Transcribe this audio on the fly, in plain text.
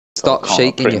Stop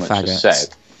shaking, you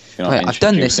faggots. Right, I've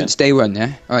done this since day one,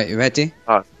 yeah? Alright, you ready?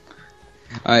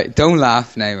 Alright, don't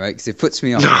laugh now, right? Because it puts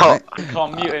me off. No. Right? You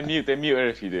can't mute it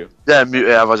if you do. Yeah, mute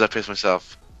it, otherwise I piss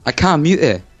myself. I can't mute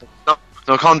it.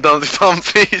 No, calm down,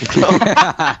 please.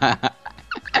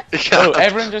 Oh,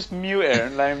 everyone just mute it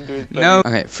and let him do his No.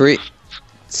 Okay, 3,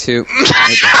 2.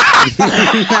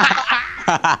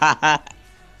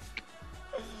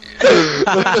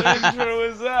 What intro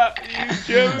was that?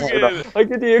 You joking? I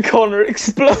could hear Connor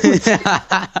explode.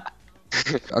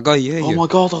 I gotta hear you. Oh my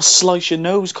god, I'll slice your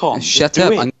nose, Con. Shut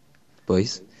up,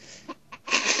 boys.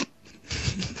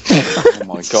 Oh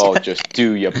my god, just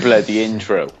do your bloody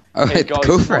intro. Alright, Hey guys,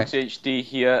 go for it. MogsyHD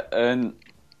here, and...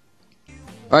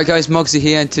 Alright guys, Mogsy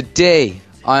here, and today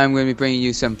I am going to be bringing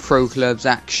you some pro clubs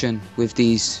action with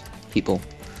these people.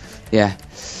 Yeah.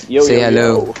 Yo, Say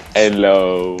hello. Yo.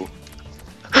 Hello.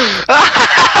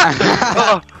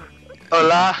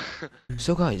 Hola.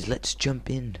 So guys, let's jump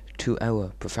in to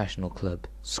our professional club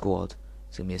squad.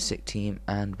 It's going to be a sick team,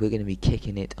 and we're going to be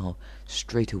kicking it off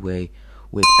straight away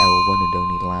with our one and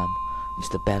only lamb,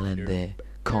 Mr. Bellend there,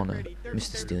 Connor,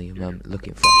 Mr. Steal Your Mum,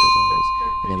 looking fresh as always.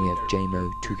 And then we have JMO,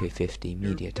 2K50,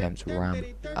 Media Attempts, Ram,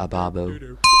 Ababo.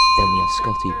 Then we have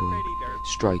Scotty Boy,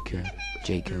 Striker,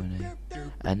 Jay Kone.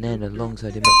 And then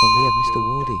alongside him up front we have Mr.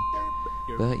 Wardy.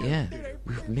 But yeah,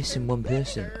 we're missing one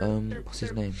person. What's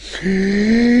his name?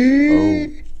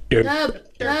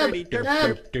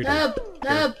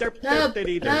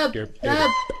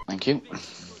 Thank you.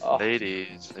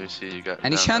 Ladies, let me see you got.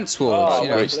 Any chance, Ward? Oh, You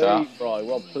know, great start. Right,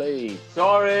 well, please.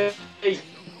 Sorry.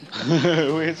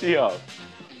 Where's he up?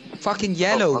 fucking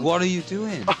yellow, what are you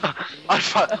doing?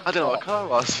 I don't know what colour it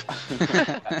was.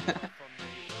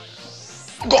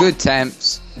 Good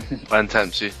temps. When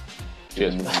tempts you.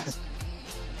 Cheers.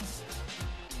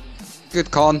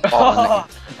 Good con. No,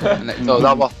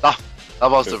 that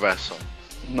was the rest song.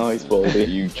 Nice, Baldy.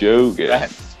 You joking?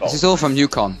 This is all from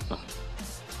Yukon.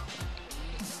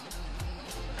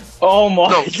 Oh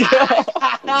my god!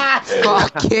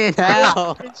 Fucking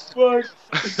hell!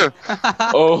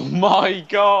 Oh my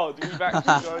god! We've actually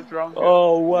got drunk.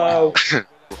 Oh wow!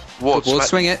 What? We'll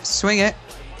swing it, swing it.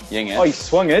 Ying it. Oh, he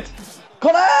swung it.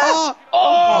 Connor! Oh!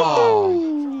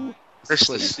 Oh! This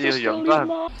is still young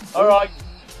man. All right.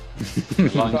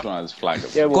 Linesman has flag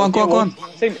up. Yeah, Go on, go on, go on.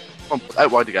 Same. Come on, out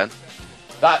wide again.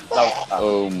 That was.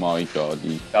 Oh my god!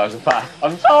 That was a pass.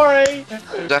 I'm sorry.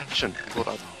 Possession. You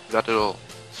got it all.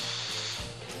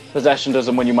 Possession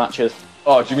doesn't win you matches.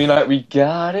 Oh, do you mean like we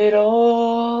got it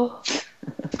all?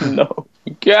 No.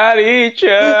 We got each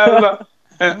other,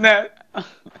 and that.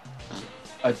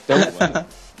 I don't know.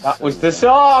 That was the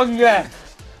song.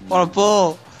 What a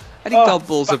ball! Any god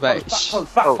balls about it?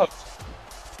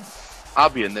 I'll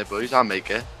be in there, boys. I'll make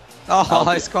it. Oh,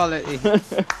 it's quality.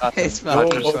 It's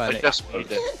fucking I quality. just made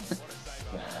it.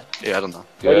 Yeah, I don't know.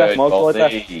 Right left, Mog,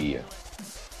 right Bobby.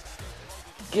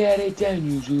 Get it down,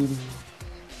 you Zulu.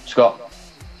 Scott.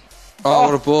 Oh,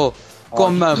 what a ball. Go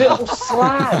on, mum. Little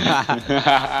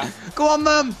slag. Go on,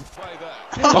 mum.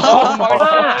 Oh my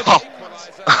god.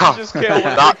 You just killed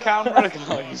the camera,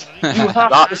 guys. You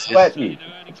have to sweat me.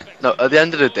 No, at the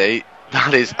end of the day,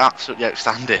 that is absolutely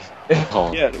outstanding.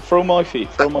 Oh. Yeah, throw my feet.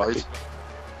 Throw my feet.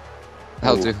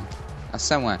 That'll do. That's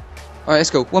somewhere. Alright, let's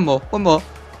go. One more, one more.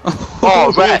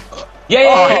 Oh, red.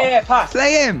 Yeah, pass.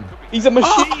 Play him. He's a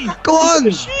machine. Oh, go on.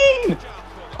 He's a machine.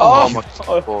 Oh, my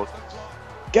god.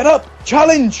 Get up.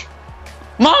 Challenge.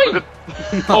 Mine.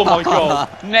 Oh my god.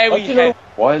 Now we hit.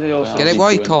 Why are they all? Get it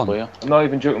wide, Con. I'm not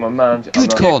even joking, my man.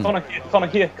 Good con. Connor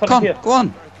here. Con, Here. go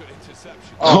on.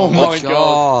 Oh my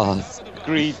god. God.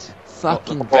 Greed.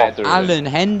 Fucking Better. Alan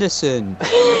Henderson.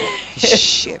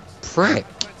 Shit prick.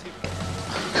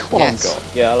 Come on, God.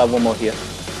 Yeah, I'll have one more here.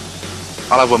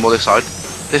 I'll have one more this side.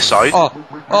 This side.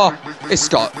 Oh, it's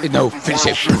Scott. No, finish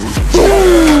it.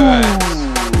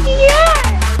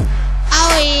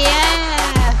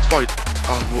 Wide.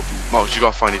 Oh, Mox, you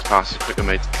gotta find these passes quicker,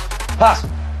 mate. Pass.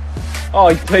 Oh,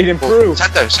 he played him through.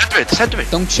 Centre it.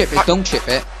 Don't chip it, don't chip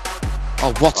it.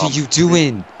 Oh, what are you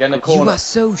doing? Get in the You corner. are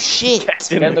so shit.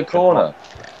 Get in the corner.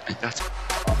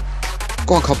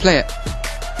 Go on, Cole, play it.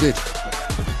 Good.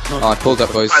 Oh, I pulled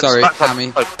up, boys. Sorry,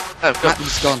 Cammy.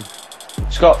 Matt's gone.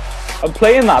 Scott. I'm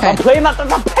playing that. I'm playing that.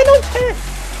 That's a penalty.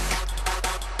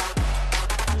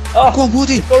 Oh, Go on,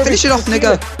 Woody. Finish it off,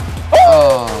 nigga.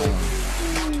 Oh.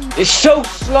 It's so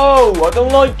slow. I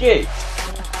don't like it.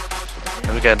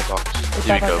 Let me get in the box.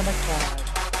 Here we go.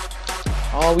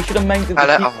 Oh, we should have made it.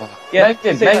 Yeah, Make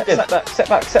it.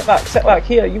 Set back.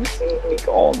 Here, you see me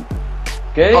gone.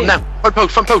 Good. Come now.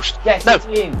 Front post. Yes, No. it's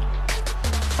in.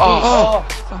 Oh.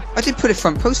 I did put it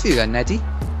front post for you then, Neddy.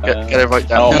 Get it right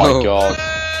down. Oh No. my god.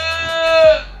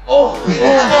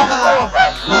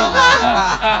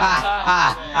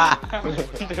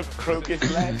 Broke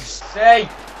his leg. Say.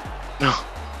 No.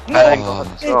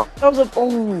 Oh. That was a.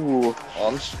 Oh.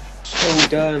 I'm so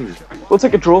done. We'll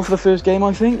take a draw for the first game,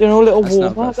 I think. You know, a little That's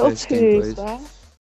not warm my up. Little first game, taste boys. that.